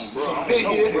compartment or something, bro. I don't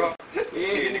know, bro. Yeah,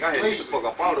 nigga, I had to get the fuck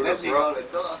up out of there, bro.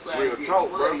 Real talk,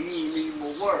 bro. He ain't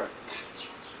even work.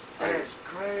 That's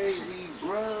crazy,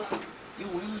 bro. You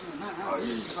in there, I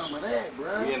need some of that,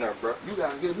 bro. We in there, bro. You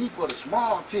gotta get me for the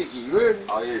small ticket, you heard me?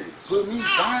 Oh, yeah. Put me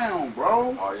down,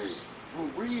 bro. Oh, yeah. For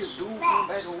real, dude, come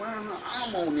back around now,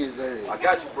 I'm on his ass. I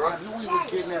got you, bro. I knew he was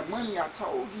getting that money, I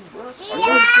told you, bro. I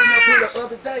was sitting up here the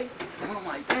other day, and I'm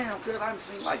like, damn, cuz I done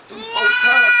seen like 3, 4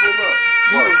 cars pull up.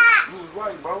 You was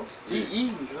right, bro. He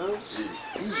eating, cuz.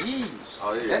 He eating.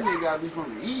 Oh, yeah. That nigga gotta be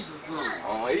from the east or something.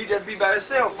 Oh, he just be by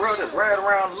himself, bro. Just ride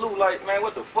around the loot like, man,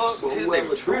 what the fuck? But This whoever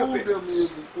nigga tripping. them is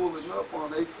be pulling up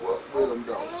on, they fuck with him,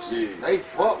 though. Yeah. They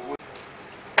fuck with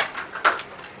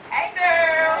Hey,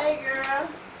 girl.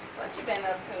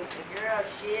 too. Girl,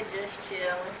 shit, just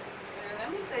chilling. Let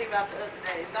me tell you about the other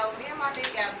day. So me and my nigga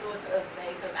got into it the other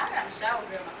day because I got a shower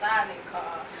girl, my side nigga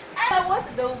car. I didn't know what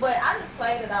to do, but I just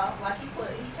played it off. Like he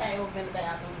came over in the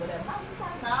bathroom, whatever. I was just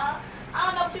like, nah, I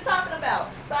don't know what you're talking about.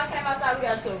 So I came outside, we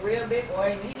got into a real big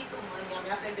argument. He threw money on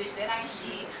me. I said, bitch, that ain't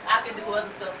shit. I can do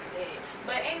other stuff today.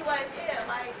 But anyways, yeah,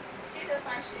 like, he just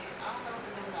ain't shit. I don't know what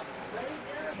to do no more. But he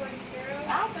good for you, girl.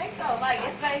 I don't think so. Like,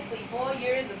 it's basically 4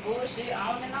 years of bullshit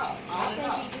on and off. I think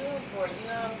he good for you, you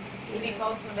know. He be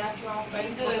posting about you on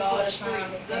Facebook all the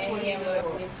time. That's what he good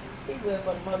for. He good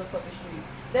for the motherfucking streets.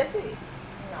 That's it.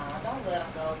 Nah, don't let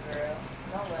him go, girl.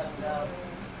 Don't let him go.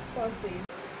 So please.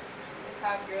 It's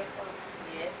hot girl something.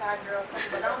 Yeah, it's hot girl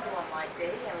something, but don't do him like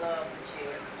that. He in love with you.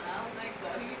 I don't think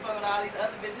so. He be fucking with all these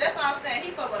other bitches. That's what I'm saying.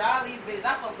 He fuck with all these bitches.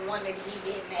 I fuck with one nigga, he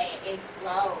get mad,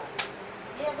 explode.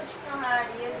 Yeah, but you know how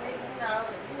it is, nigga.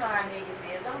 You know how niggas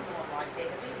is. Don't do him like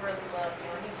that, because he really loves you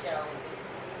and he shows it.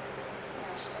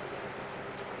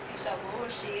 He show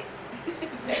bullshit.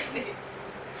 That's it.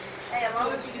 Hey, as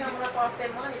long as you coming up off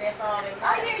that money, that's all that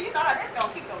matters. Oh, yeah, you know how that's gonna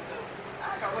keep coming through.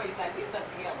 I don't know what you say. We stuck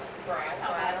together. Right.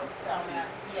 Don't matter.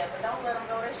 Yeah, but don't let them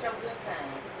go. That's your good thing.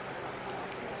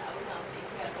 We're gonna see.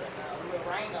 We gotta put a little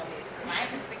ring on this. Cause I ain't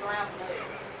gonna stick around for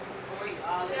nothing.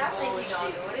 Yeah, I think he's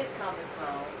gonna do it. It's coming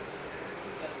soon.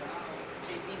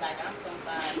 She be like, I'm some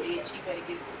side bitch. She better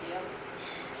get it together.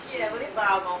 Yeah, but it's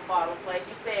all gonna fall in place.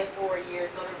 You said 4 years,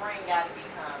 so the ring gotta be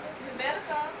coming. It better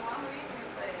come. I'm leaving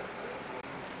it fast.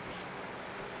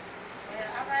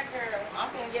 Yeah, all right, girl.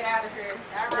 I'm gonna get out of here.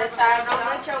 All right, y'all don't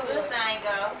let your good thing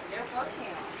go. Yeah, fuck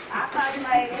him. I'll call you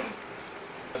later.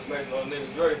 That's based on nigga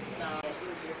Drake. No, she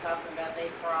was just talking about their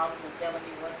problem and telling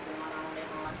me what's going on. They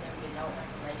don't want them to get no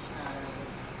information out of it.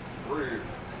 For real.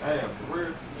 Damn, for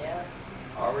real? Yeah.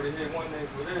 I already hit one nigga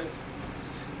for this.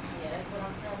 Yeah, that's what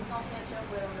I'm saying. We're gonna catch up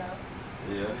with him though.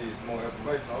 Yeah, I need some more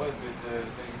information on this bitch ass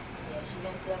thing. Yeah, she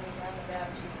didn't tell me nothing about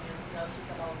it. She just, she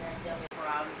come over there and tell me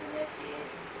problems and that's it.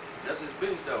 That's his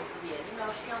bitch though. Yeah,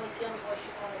 she only tell me what she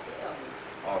wanna tell me.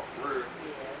 Oh, for real?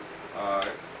 Yeah.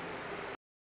 Alright.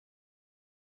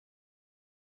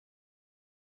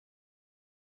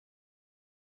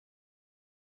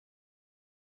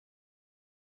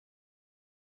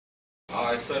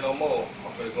 Alright, say no more.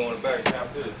 I'm finna go in the back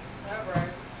after this.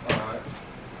 Alright. Alright.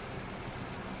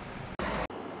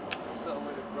 What's up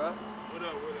with it, bro? What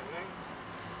up with it, nigga?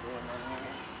 Shit, my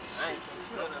nigga. I ain't seen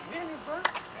you in a minute, bro.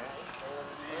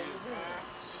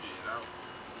 Shit, I'm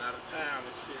out of town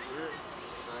and shit, real.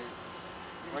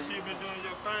 You still been doing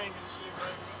your thing and shit,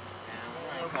 right?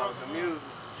 I ain't called the music.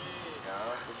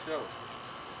 Yeah, for sure.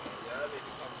 Y'all need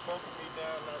to come fuck with me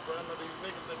down there, bro. I know these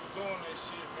niggas that be doing that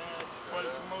shit, man.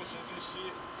 Funny promotions and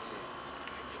shit.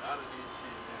 Get out of this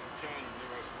shit, man. I'm telling you, they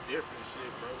want some different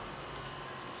shit, bro.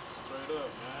 Straight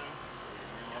up, man.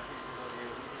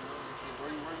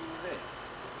 Where you was at?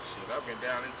 Shit, I've been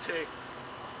down in Texas.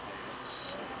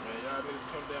 Shit, man, y'all niggas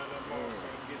come down that motherfucker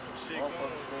and get some shit going,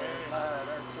 man.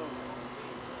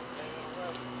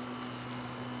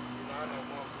 You know, I know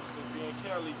motherfuckers that be in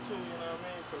Cali too, you know what I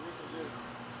mean? So we can just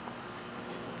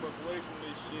fuck away from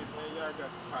this shit, man. Y'all got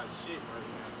some hot shit right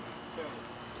now, man. I'm telling you,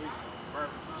 streets are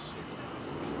burning this shit, man.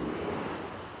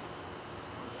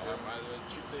 I might as well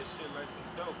treat that shit like some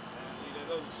dope, man. Leave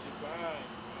that other shit behind,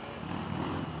 man.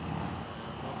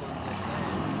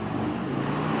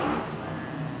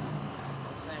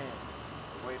 I'm saying,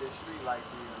 the way this street life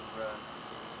is, bro.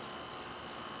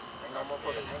 Ain't no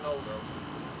motherfucker, ain't no, bro.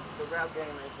 The rap game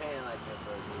ain't paying like that,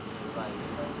 bro. It's like,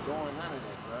 it ain't doing none of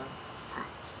that, bro.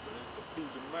 But it's a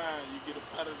peace of mind. You get up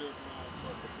out of this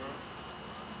motherfucker, bro.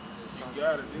 You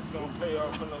got it. It's gonna pay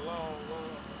off in the long run.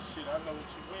 Shit, I know what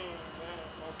you mean, man.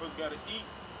 Motherfucker gotta eat.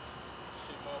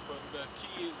 Shit, motherfucker got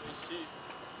kids and shit.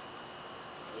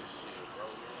 This shit, bro.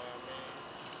 You know what I mean?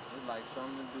 It's like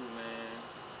something to do, man.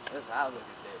 That's how I look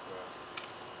at that, bro.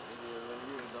 It is what it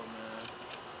is, though, man.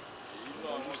 Yeah, you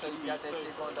know, you say you got that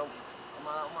shit going, though. I'm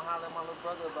gonna holler at my little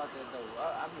brother about that, though.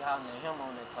 I be hollering at him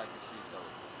on that type of shit, though.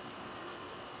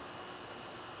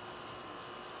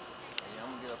 Yeah,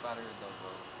 I'm gonna get up out of here, though,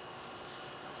 bro.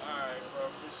 Alright, bro,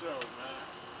 for sure, man.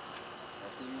 I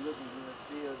see you looking good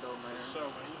still, though, man. For sure,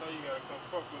 man. You know you gotta come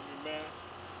fuck with me, man.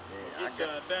 Yeah, Get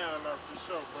y'all down there for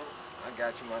sure, bro. I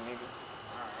got you, my nigga.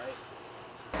 Alright.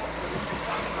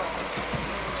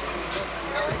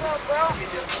 What's up, bro? Get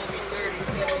your movie 30,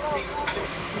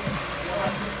 17.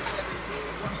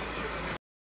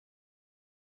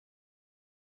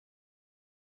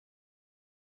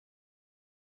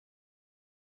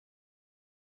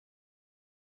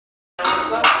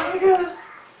 Nigga,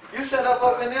 you set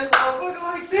up in this motherfucker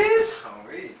like this? On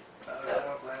me.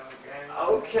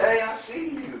 Okay, I see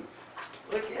you.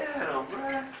 Look at him,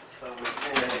 bruh. So, man,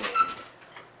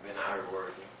 been out here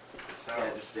working.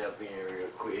 Had to step in real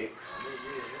quick. Yeah,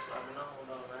 it's popping on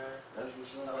though, man. That's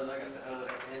what's So up. I got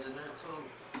the engineer too.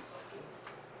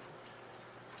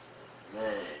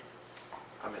 Man,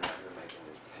 I've been out here making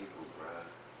this paper, bruh.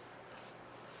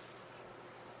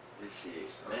 This shit,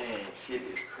 man, shit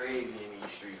is crazy in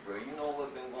these streets, bro. You know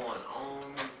what's been going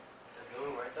on? That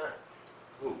dude right there.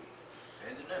 Who?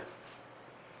 The engineer.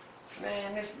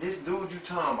 Man, this dude you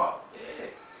talking about? Yeah.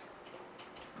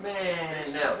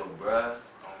 Man, never, bruh.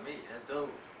 On me, that dude.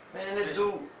 Man,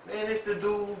 this the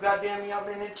dude who goddamn me, I've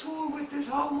been into it with this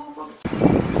whole motherfucker.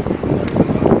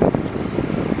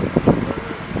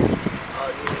 Oh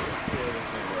yeah,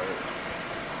 that's it, right.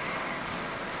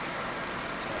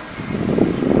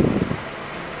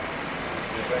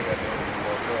 See if I got anything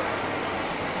more done.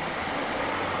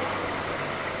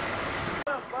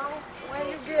 When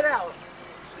you get out?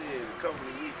 Shit, a couple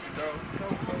of weeks ago.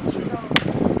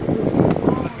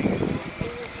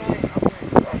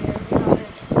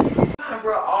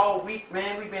 Bro, all week,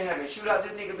 man, we been having shootouts.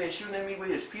 This nigga been shooting at me with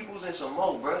his peoples and some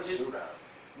more, bro. This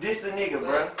the nigga,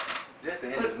 bro. This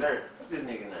the engineer. What's this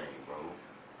nigga name, bro?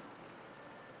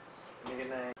 Nigga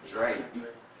name. Dre.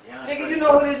 Nigga, you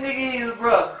know who this nigga is,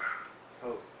 bro?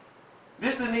 Who?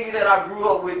 This the nigga that I grew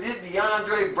up with. This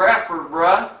DeAndre Bradford,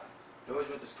 bro. Those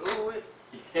went to school with?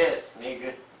 Yes,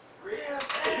 nigga. Real?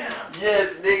 Damn.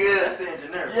 Yes, nigga. That's the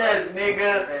engineer, bro. Yes,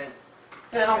 nigga.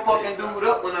 Man, I'm fucking dude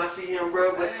up when I see him,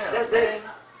 bro. But damn, that's man.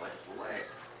 that. What for what?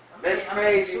 That's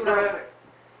crazy, bro.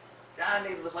 Y'all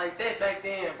niggas was like that back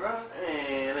then, bro.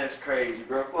 Man, that's crazy,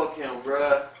 bro. Fuck him,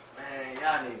 bro. Man,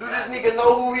 y'all niggas. Do this nigga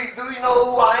know who he? Do you know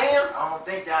who I am? I don't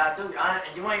think y'all do.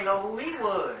 You ain't know who he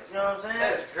was. You know what I'm saying?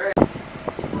 That's crazy.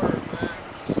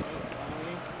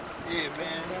 Yeah,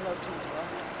 man. Man, I'm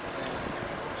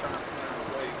trying to find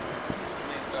a way, man.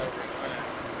 Niggas already lying.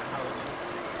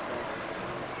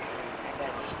 I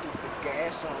got this stupid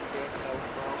gas on deck, though,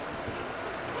 bro.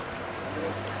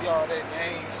 See all that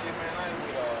name shit, man. I ain't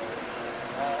with all that.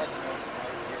 I just know some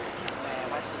nice gas. Man,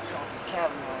 my shit don't be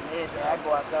counting on everything. I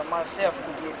go out there myself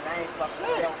and get it. I ain't fucking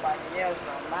with nobody else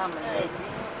on my man.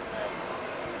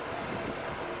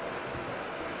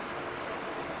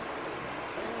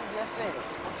 That's it.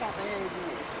 What kind of egg is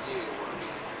it? Yeah, well,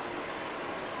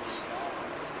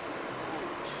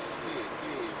 shit,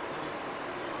 yeah.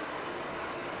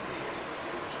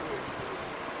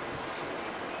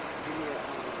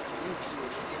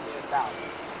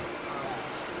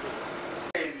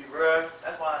 Crazy, bro.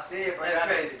 That's why I said, bro. That's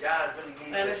crazy. Y'all really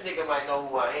need Man, this nigga might know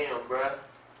who I am, bro.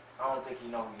 I don't think he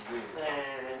know who you is.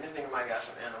 Man, this nigga might got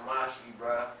some animosity,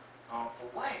 bro. For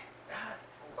what? God,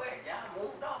 for what? Y'all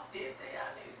moved off, did they?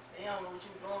 Y'all niggas. They don't know what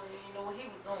you doing. They didn't know what he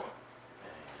was doing.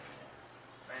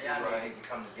 Man, y'all niggas need to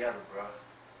come together, bro.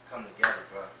 Come together,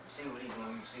 bro. You see what he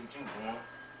doing. You see what you doing.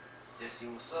 Just see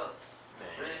what's up.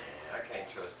 Man, I can't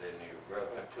trust that nigga, bro.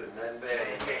 Been putting nothing Man, bad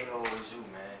it in ain't no always you,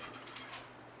 man.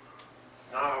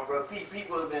 Nah, bro.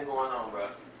 People have been going on, bro.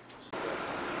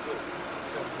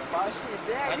 My shit,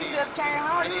 Dad, you just came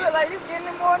home. You look like you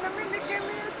getting more than me to give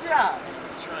me a job.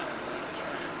 I'm trying.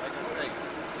 Like I say,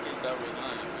 niggas already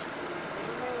lying, man. What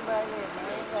you mean by that,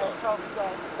 man? You gotta talk, you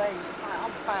gotta things. I'm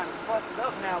finally fucked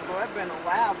up now, bro. It's been a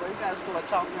while, bro. You gotta start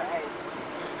talking to hey. I'm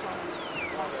saying,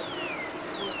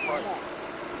 What's going on?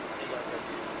 They got that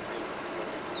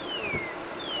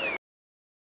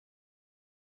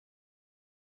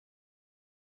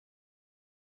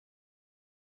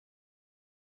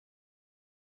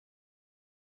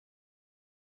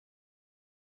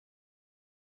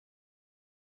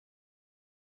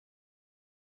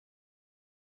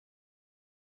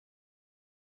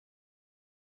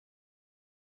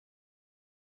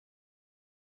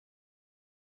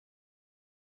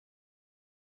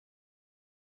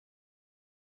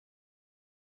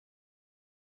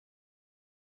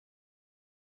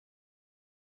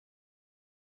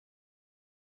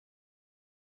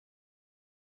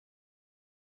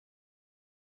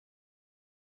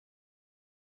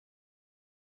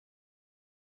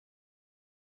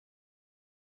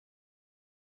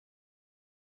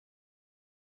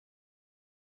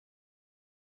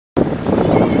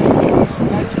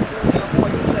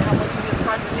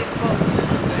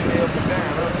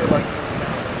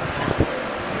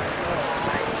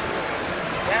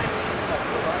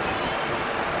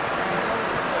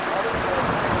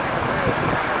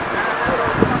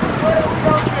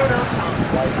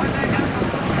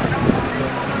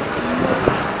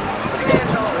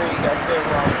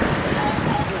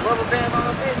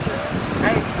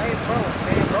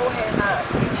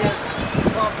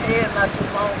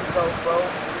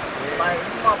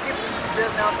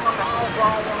coming home, bro.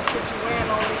 I don't wanna put you in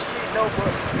on this shit, though,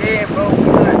 but yeah, bro.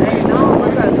 Hey, no, bro,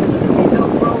 you gotta listen to me, though,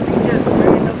 bro. He just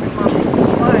ran up in my people's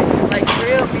spot, like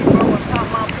trail me, bro, and pop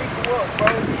my people up,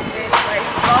 bro. And like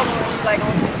he following me, like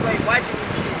on some straight watching me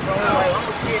shit, bro. Like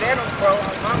I'ma get at him, bro.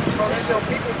 I'm bro, that's your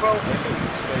people, bro.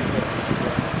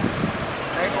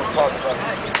 They gonna talk about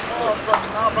it. Motherfucker,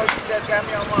 no, bro, you just got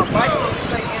me on my bike, so this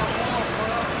ain't him,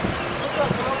 bro. What's up,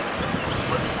 bro?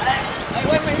 Hey,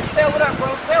 wait a minute, stay with us, bro.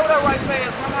 Stay with us right fast.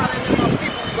 I'm hollering at my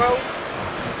people, bro.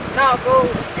 Nah, bro,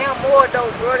 damn more though,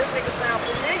 bro. This nigga sound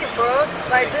familiar, bro.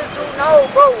 Like this dude, no,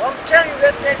 bro. I'm telling you,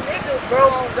 that's that nigga, bro.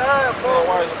 On God, bro.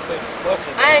 Why is you stay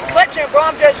clutching? I ain't clutching, bro.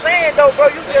 I'm just saying though, bro.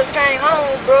 You just came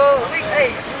home, bro.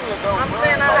 Hey, I'm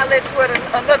saying I'll let you at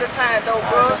another time though,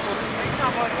 bro. You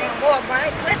talking about damn more, bro?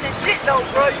 I ain't clutching shit though,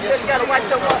 bro. You just gotta watch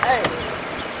your mouth. Hey,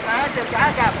 I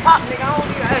got pop, nigga. I don't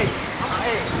even.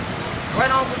 Hey, right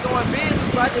on for doing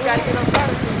business, bro. I just gotta get up out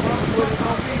of here, bro. What it's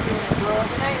gonna be doing, bro?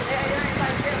 It ain't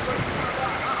like that, bro.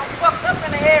 I'm fucked up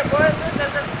in the head, bro. This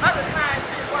other time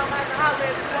shit, bro. I'm at the holler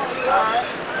at this moment, bro.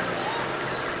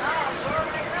 Nah, bro.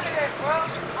 Ain't none of that, bro.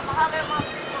 I'ma holler at my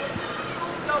people.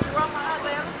 Cool, though, bro. I'ma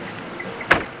holler at them.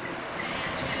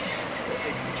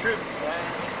 Tripping, man.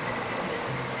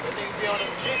 That nigga be on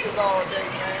them jiggers all day,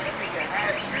 man. That nigga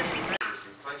high tripping, man.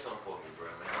 Play something for me,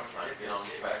 bro, man. I'm trying to get on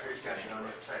this track. You gotta get on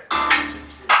this track.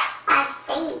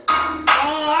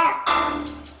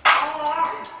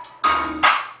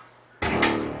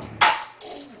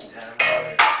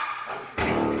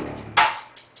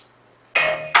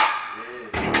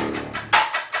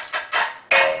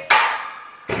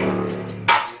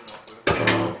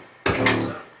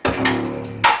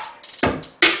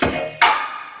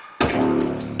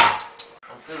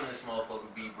 Motherfucker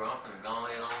beat, bro. I'm finna go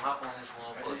ahead and hop on this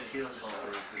motherfucker, kill something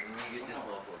real quick. Let me get this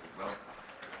motherfucker, bro.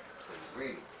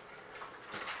 Breathe.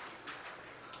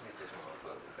 Get this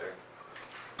motherfucker, baby.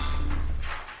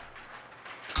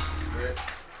 Good.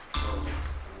 Let me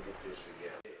get this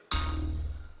together.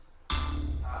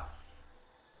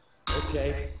 Okay.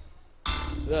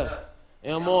 Look,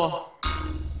 M.R.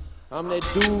 I'm that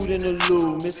dude in the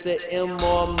loo, Mr.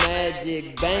 M.R.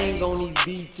 Magic. Bang on these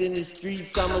beats in the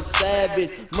streets, I'm a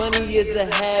savage. Money is a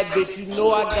habit, you know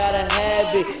I gotta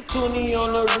have it. 20 on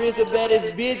the wrist, the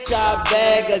baddest bitch I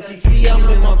bag her. She see I'm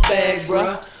in my bag,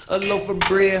 bruh. A loaf of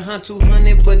bread, hunt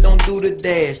 200, but don't do the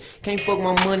dash. Can't fuck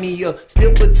my money up.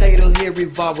 Still potato head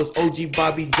revolvers, OG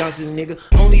Bobby Johnson, nigga.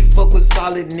 Only fuck with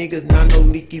solid niggas, not no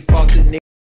leaky faucet, nigga.